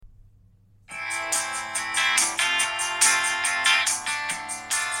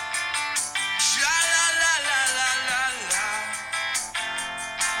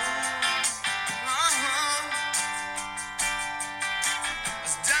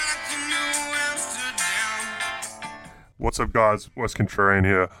What's up, guys? Wes Contrarian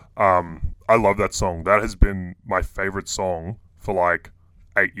here. I love that song. That has been my favorite song for like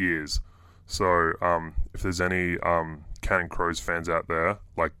 8 years. So, if there's any Counting Crows fans out there,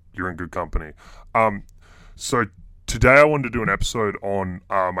 like you're in good company. Um, so today I wanted to do an episode on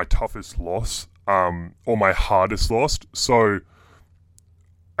my toughest loss, or my hardest loss. So,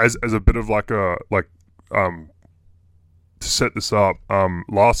 as a bit of um to set this up,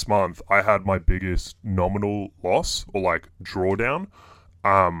 last month I had my biggest nominal loss or like drawdown.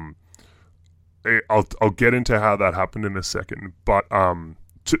 Um, I'll get into how that happened in a second, but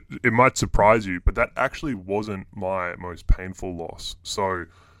it might surprise you, but that actually wasn't my most painful loss. So,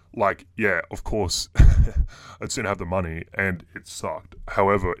 like, yeah, of course, I didn't have the money and it sucked.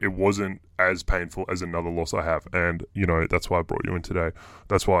 However, it wasn't as painful as another loss I have, and that's why I brought you in today.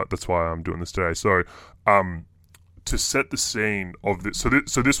 That's why I'm doing this today. So, to set the scene of this, so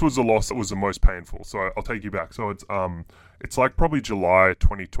this was the loss that was the most painful. So I'll take you back. So it's like probably July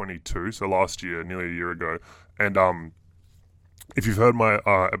 2022, so last year, nearly a year ago. And if you've heard my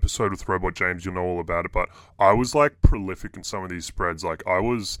episode with Robot James, you'll know all about it. But I was like prolific in some of these spreads. Like I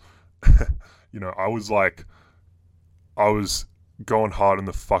was, I was going hard in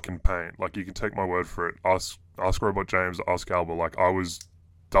the fucking paint. Like you can take my word for it. Ask Robot James, ask Albert. Like I was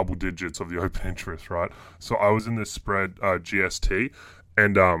double digits of the open interest, right? So I was in this spread, GST,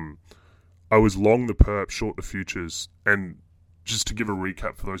 and I was long the perp, short the futures. And just to give a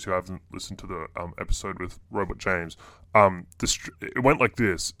recap for those who haven't listened to the episode with Robert James, it went like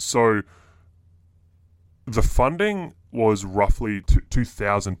this. So the funding was roughly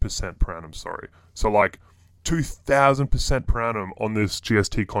 2,000% per annum. Sorry, so like 2,000% per annum on this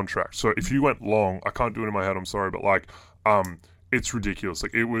GST contract. So if you went long, I can't do it in my head, I'm sorry, but like it's ridiculous.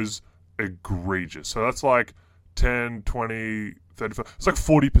 Like it was egregious. So that's like 10, 20, 35. It's like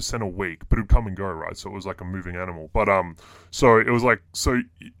 40% a week, but it would come and go, right? So it was like a moving animal. But so it was like, so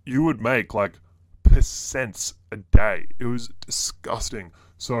you would make like percents a day. It was disgusting.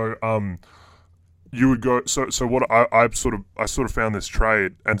 So you would go. So what I sort of found this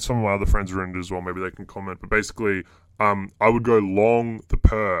trade, and some of my other friends were in it as well. Maybe they can comment. But basically, I would go long the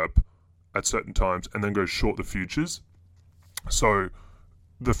perp at certain times, and then go short the futures. So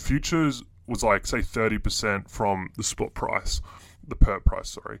the futures was like, say, 30% from the spot price, the perp price,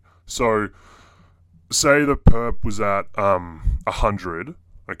 sorry. So say the perp was at 100,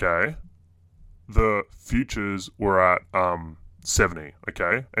 okay? The futures were at 70,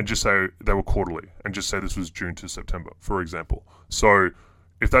 okay? And just say they were quarterly, and just say this was June to September, for example. So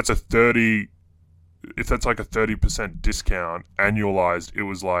if that's like a 30% discount annualized, it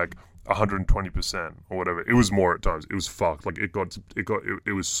was like 120% or whatever. It was more at times. It was fucked. Like it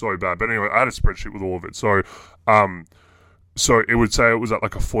was so bad. But anyway, I had a spreadsheet with all of it. So so it would say it was at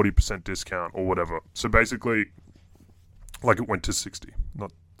like a 40% discount or whatever. So basically, like it went to 60,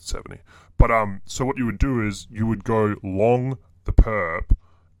 not 70. But so what you would do is you would go long the perp,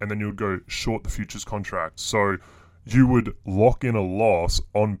 and then you would go short the futures contract. So you would lock in a loss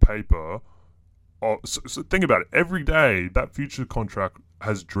on paper. So think about it. Every day that future contract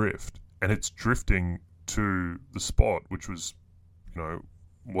has drift, and it's drifting to the spot, which was,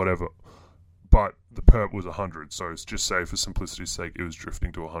 whatever. But the perp was 100, so it's just say for simplicity's sake, it was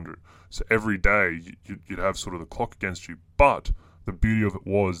drifting to 100. So every day you'd have sort of the clock against you. But the beauty of it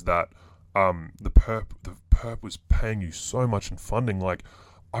was that the perp was paying you so much in funding. Like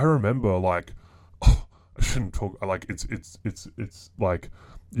I remember, like I shouldn't talk. Like it's like.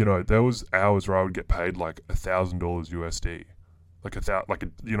 There was hours where I would get paid like $1,000 USD,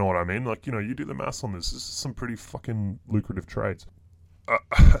 you know what I mean? Like, you do the maths on this. This is some pretty fucking lucrative trades.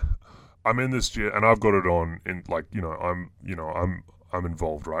 I'm in this year, and I've got it on in like, I'm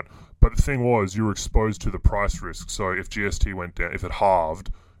involved, right? But the thing was, you were exposed to the price risk. So if GST went down, if it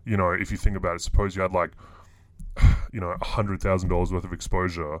halved, if you think about it, suppose you had like, $100,000 worth of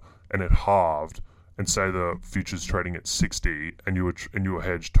exposure, and it halved. And say the futures trading at 60, and you were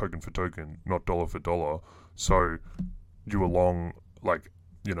hedged token for token, not dollar for dollar. So you were long, like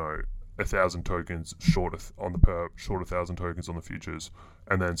 1,000 tokens short on the perp, short 1,000 tokens on the futures,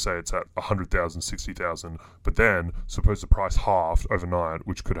 and then say it's at 100,000, 60,000. But then suppose the price halved overnight,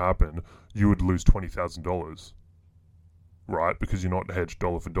 which could happen, you would lose $20,000. Right, because you're not hedged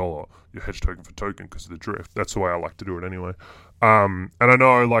dollar for dollar, you're hedged token for token because of the drift. That's the way I like to do it anyway. And I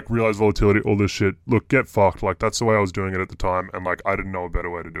know, like, realized volatility, all this shit. Look, get fucked. Like, that's the way I was doing it at the time, and like, I didn't know a better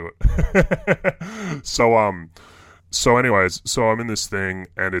way to do it. So anyways, so I'm in this thing,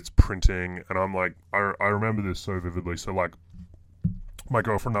 and it's printing, and I'm like, I remember this so vividly. So like, my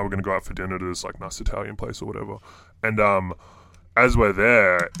girlfriend and I were gonna go out for dinner to this like nice Italian place or whatever, and as we're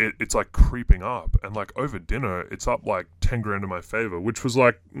there, it's like creeping up, and like over dinner, it's up like 10 grand in my favor, which was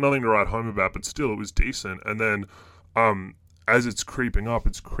like nothing to write home about, but still, it was decent. And then, as it's creeping up,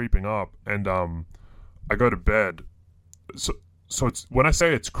 and I go to bed. So, so it's when I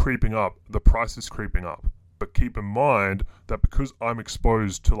say it's creeping up, the price is creeping up. But keep in mind that because I'm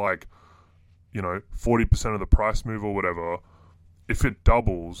exposed to like, 40% of the price move or whatever, if it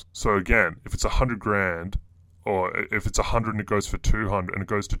doubles, so again, if it's 100 grand, or if it's 100 and it goes for 200 and it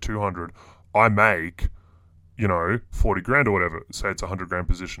goes to 200, I make, 40 grand or whatever. Say it's a 100 grand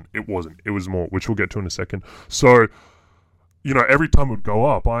position. It wasn't. It was more, which we'll get to in a second. So, every time it would go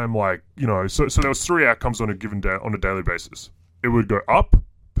up, I am like, so there was three outcomes on a given day, on a daily basis. It would go up,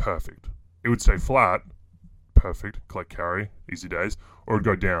 perfect. It would stay flat, perfect, collect carry, easy days, or it would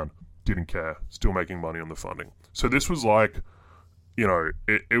go down, didn't care, still making money on the funding. So this was like,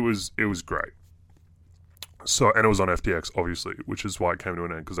 it was great. So, and it was on FTX, obviously, which is why it came to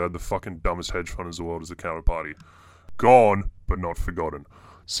an end, because I had the fucking dumbest hedge fund in the world as a counterparty. Gone, but not forgotten.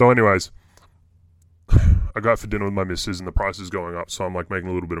 So anyways, I go out for dinner with my missus, and the price is going up, so I'm like making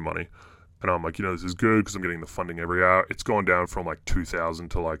a little bit of money. And I'm like, this is good, because I'm getting the funding every hour. It's gone down from like 2,000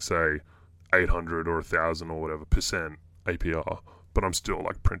 to like, say, 800 or 1,000 or whatever percent APR. But I'm still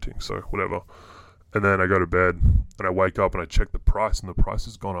like printing, so whatever. And then I go to bed, and I wake up, and I check the price, and the price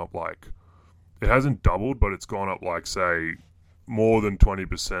has gone up like... It hasn't doubled, but it's gone up like, say, more than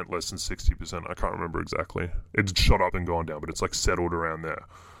 20%, less than 60%. I can't remember exactly. It's shot up and gone down, but it's like settled around there.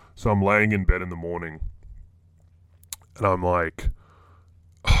 So I'm laying in bed in the morning, and I'm like,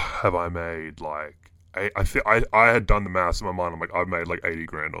 have I made like... I had done the maths in my mind. I'm like, I've made like 80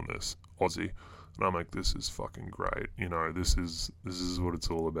 grand on this, Aussie. And I'm like, this is fucking great. This is what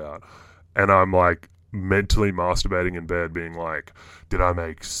it's all about. And I'm like, mentally masturbating in bed being like, did I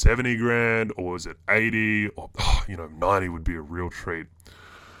make 70 grand or was it 80 or 90 would be a real treat.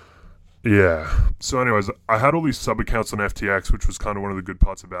 Yeah. So anyways, I had all these sub accounts on FTX, which was kind of one of the good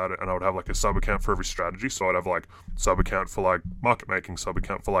parts about it, and I would have like a sub account for every strategy. So I'd have like sub account for like market making, sub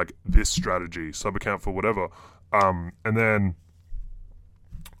account for like this strategy, sub account for whatever. And then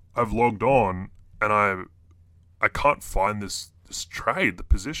I've logged on and I can't find this trade, the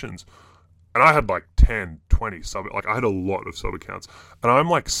positions. And I had like 10, 20 I had a lot of sub accounts. And I'm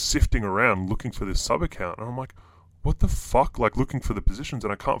like sifting around looking for this sub account. And I'm like, what the fuck? Like looking for the positions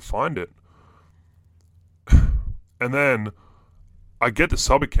and I can't find it. And then I get the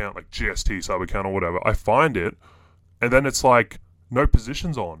sub account, like GST sub account or whatever. I find it. And then it's like, no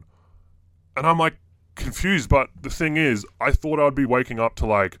positions on. And I'm like confused. But the thing is, I thought I'd be waking up to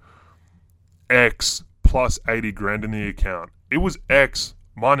like X plus 80 grand in the account. It was X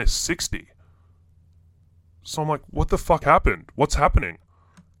minus 60. So I'm like, what the fuck happened? What's happening?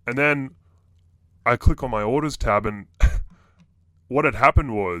 And then I click on my orders tab, and what had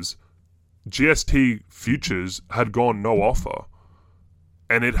happened was GST futures had gone no offer,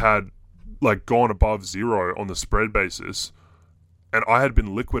 and it had like gone above zero on the spread basis, and I had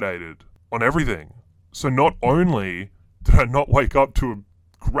been liquidated on everything. So not only did I not wake up to a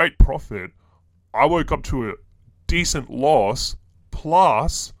great profit, I woke up to a decent loss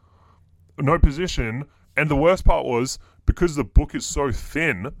plus no position. And the worst part was, because the book is so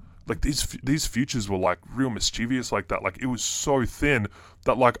thin, like these futures were like real mischievous like that. Like it was so thin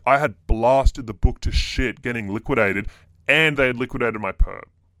that like I had blasted the book to shit getting liquidated, and they had liquidated my perp.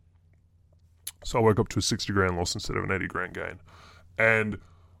 So I woke up to a 60 grand loss instead of an 80 grand gain. And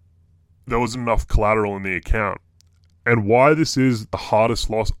there wasn't enough collateral in the account. And why this is the hardest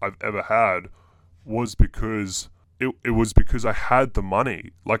loss I've ever had was because... It was because I had the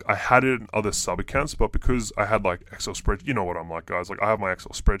money. Like, I had it in other sub-accounts, but because I had, like, Excel spreadsheets, you know what I'm like, guys. Like, I have my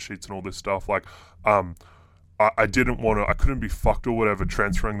Excel spreadsheets and all this stuff. Like, I didn't want to... I couldn't be fucked or whatever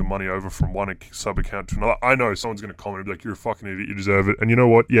transferring the money over from one sub-account to another. I know someone's going to comment and be like, you're a fucking idiot, you deserve it. And you know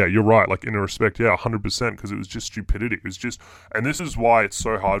what? Yeah, you're right. Like, in a respect, yeah, 100%, because it was just stupidity. It was just... And this is why it's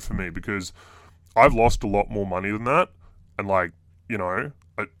so hard for me, because I've lost a lot more money than that. And, like,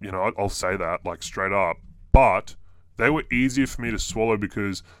 I'll say that, like, straight up. But... they were easier for me to swallow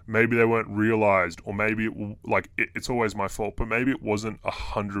because maybe they weren't realized, or maybe it's always my fault, but maybe it wasn't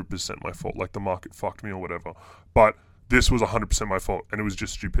 100% my fault, like the market fucked me or whatever. But this was 100% my fault, and it was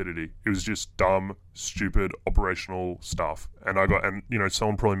just stupidity. It was just dumb, stupid, operational stuff. And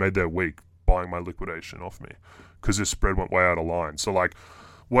someone probably made their week buying my liquidation off me because this spread went way out of line. So like,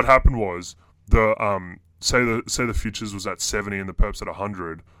 what happened was say the futures was at 70 and the perps at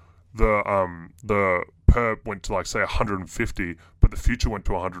 100. The perp went to like say 150, but the future went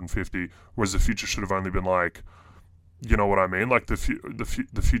to 150, whereas the future should have only been like You know what I mean? Like the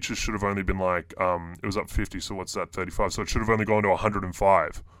futures should have only been like it was up 50, so what's that, 35? So it should have only gone to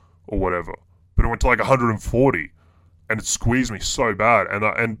 105 or whatever. But it went to like 140, and it squeezed me so bad.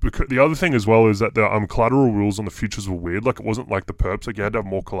 And because the other thing as well is that the collateral rules on the futures were weird. Like it wasn't like the perps. Like you had to have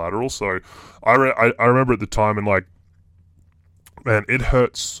more collateral. So I remember at the time, and like, man, it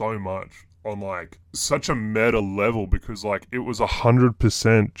hurt so much on like such a meta level, because like it was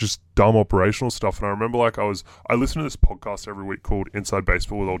 100% just dumb operational stuff. And I remember like I listen to this podcast every week called Inside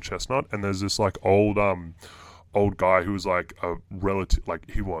Baseball with Old Chestnut, and there's this like old guy who was like a relative,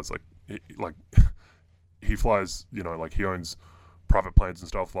 like he was like like he flies, you know, like he owns private planes and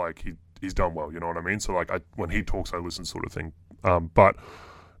stuff. Like he's done well, you know what I mean? So like when he talks, I listen, sort of thing. But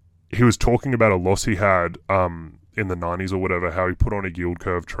he was talking about a loss he had in the 90s or whatever, how he put on a yield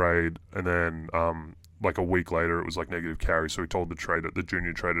curve trade, and then like a week later it was like negative carry, so he told the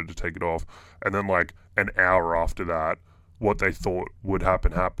junior trader to take it off, and then like an hour after that, what they thought would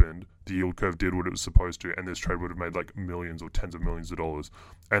happen happened. The yield curve did what it was supposed to, and this trade would have made like millions or tens of millions of dollars.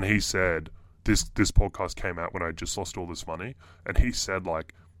 And he said, this podcast came out when I just lost all this money, and he said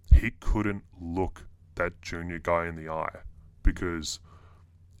like he couldn't look that junior guy in the eye because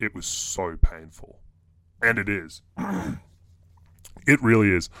it was so painful. And it is. It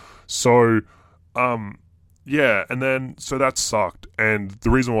really is. So, yeah, and then, so that sucked. And the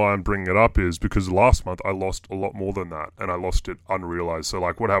reason why I'm bringing it up is because last month I lost a lot more than that, and I lost it unrealized. So,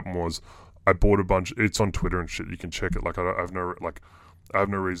 like, what happened was I bought a bunch, it's on Twitter and shit, you can check it. Like, I have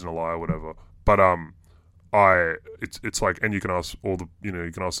no reason to lie or whatever. But, it's like, and you can ask you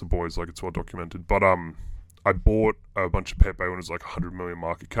can ask the boys, like, it's well documented. But, I bought a bunch of Pepe when it was like 100 million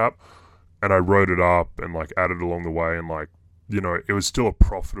market cap, and I wrote it up and like added along the way, and like, you know, it was still a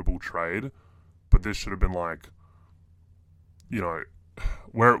profitable trade, but this should have been like, you know,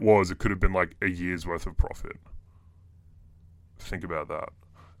 where it was, it could have been like a year's worth of profit. Think about that.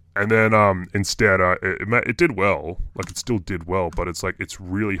 And then instead, it did well, like it still did well, but it's like, it's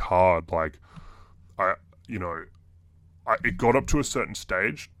really hard. Like it got up to a certain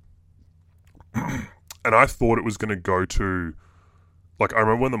stage and I thought it was going to go to, like, I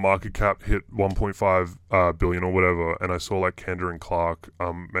remember when the market cap hit 1.5 billion or whatever, and I saw like Cantering Clark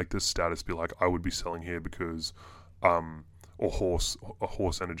make this status be like, I would be selling here because or Horse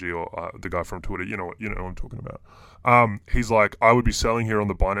Energy, or the guy from Twitter, you know what I'm talking about. He's like, I would be selling here on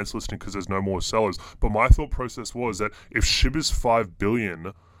the Binance listing because there's no more sellers. But my thought process was that if SHIB is 5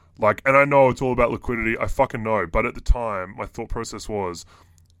 billion, like, and I know it's all about liquidity, I fucking know, but at the time my thought process was,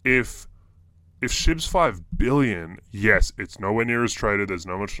 if SHIB's 5 billion, yes, it's nowhere near as traded, there's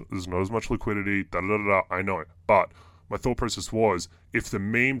not as much liquidity, I know. But my thought process was, if the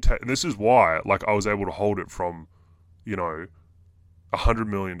meme, and this is why, like, I was able to hold it from, you know, $100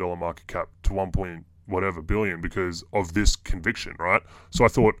 million market cap to 1 point whatever billion, because of this conviction, right? So I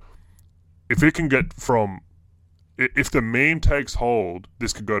thought, if it can get from, if the meme takes hold,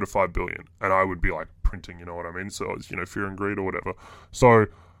 this could go to 5 billion, and I would be like printing, you know what I mean? So it's, you know, fear and greed or whatever. So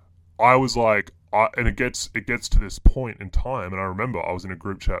I was like, and it gets to this point in time, and I remember I was in the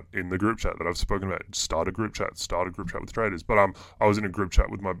group chat that I've spoken about. Start a group chat with traders. But I was in a group chat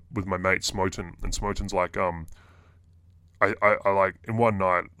with my mate Smoten, and Smoten's like, I like, in one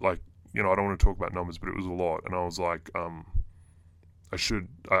night, like, you know, I don't want to talk about numbers, but it was a lot, and I was like, I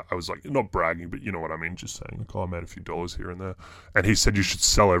was like, not bragging, but you know what I mean, just saying, like, oh, I made a few dollars here and there, and he said, you should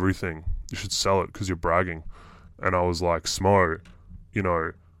sell everything, you should sell it because you're bragging, and I was like, Smo, you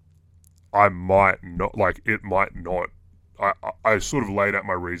know, I might not, like, it might not. I sort of laid out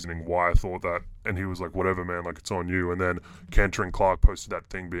my reasoning why I thought that, and he was like, whatever, man, like, it's on you. And then Cantering Clark posted that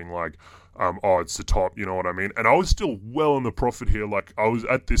thing being like, oh, it's the top, you know what I mean? And I was still well in the profit here. Like, I was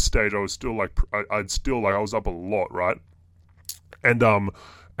at this stage, I was still like, I was up a lot, right? And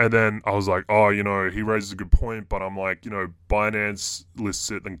then I was like, oh, you know, he raises a good point, but I'm like, you know, Binance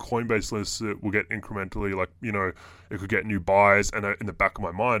lists it, then Coinbase lists it, we'll get incrementally, like, you know, it could get new buys. And in the back of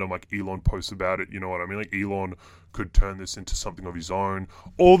my mind, I'm like, Elon posts about it, you know what I mean? Like, Elon could turn this into something of his own.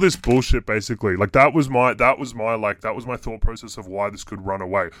 All this bullshit, basically. Like, that was my thought process of why this could run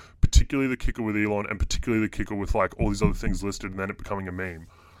away. Particularly the kicker with Elon, and particularly the kicker with, like, all these other things listed, and then it becoming a meme.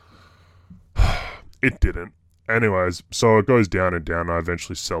 It didn't. Anyways, so it goes down and down, and I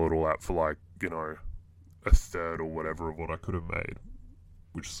eventually sell it all out for, like, you know, a third or whatever of what I could have made,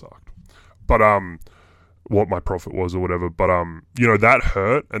 which sucked. But, what my profit was or whatever, but, you know, that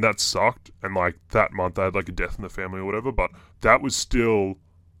hurt, and that sucked, and, like, that month I had, like, a death in the family or whatever, but that was still,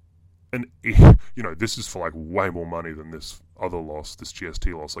 you know, this is for, like, way more money than this other loss, this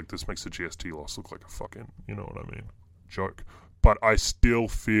GST loss. Like, this makes the GST loss look like a fucking, you know what I mean, joke. But I still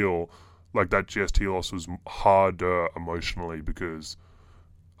feel like that GST loss was harder emotionally because,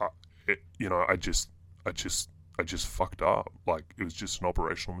 I, you know, I just, I just fucked up. Like it was just an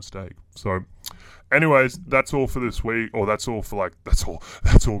operational mistake. So, anyways, that's all for this week, or that's all for that's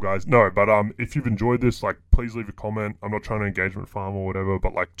all, guys. No, but if you've enjoyed this, like, please leave a comment. I'm not trying to engagement farm or whatever,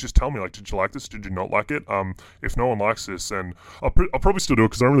 but like, just tell me, like, did you like this? Did you not like it? If no one likes this, then I'll probably still do it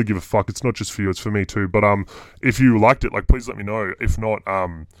because I don't really give a fuck. It's not just for you, it's for me too. But if you liked it, like, please let me know. If not,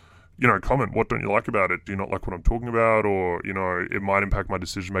 you know, comment, what don't you like about it? Do you not like what I'm talking about? Or, you know, it might impact my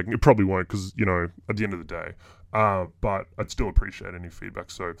decision making. It probably won't because, you know, at the end of the day. But I'd still appreciate any feedback.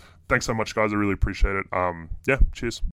 So thanks so much, guys. I really appreciate it. Yeah, cheers.